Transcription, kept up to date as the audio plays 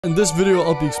In this video,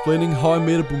 I'll be explaining how I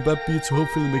made a boom bap beat to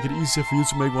hopefully make it easier for you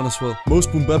to make one as well.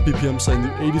 Most boom bap BPMs are in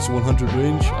the 80 to 100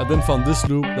 range. I then found this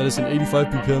loop that is in 85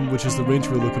 BPM, which is the range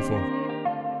we're looking for.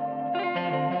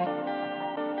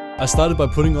 I started by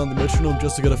putting on the metronome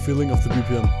just to get a feeling of the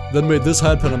BPM. Then made this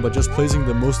hi-hat pattern by just placing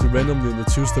them mostly randomly in the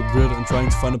two-step grid and trying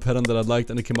to find a pattern that I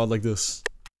liked, and it came out like this.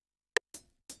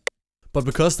 But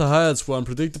because the hi-hats were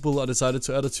unpredictable, I decided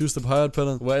to add a two-step hi-hat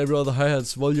pattern where every other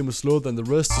hi-hat's volume is slower than the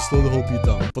rest to slow the whole beat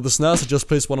down. But the snares I just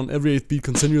placed one on every 8th beat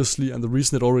continuously, and the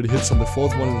reason it already hits on the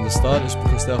 4th one in the start is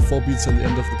because there are 4 beats in the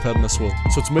end of the pattern as well.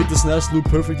 So to make the snares loop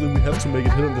perfectly, we have to make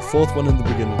it hit on the 4th one in the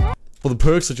beginning. For the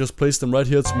perks, I just placed them right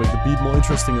here to make the beat more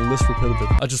interesting and less repetitive.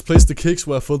 I just placed the kicks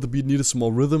where I felt the beat needed some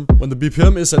more rhythm. When the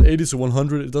BPM is at 80 to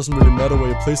 100, it doesn't really matter where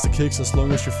you place the kicks, as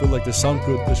long as you feel like they sound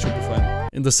good, they should be fine.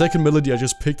 In the second melody, I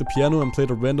just picked the piano and played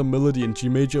a random melody in G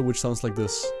major, which sounds like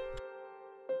this.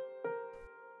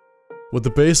 With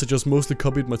the bass, I just mostly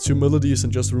copied my 2 melodies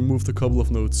and just removed a couple of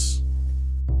notes.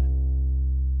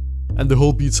 And the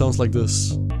whole beat sounds like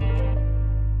this.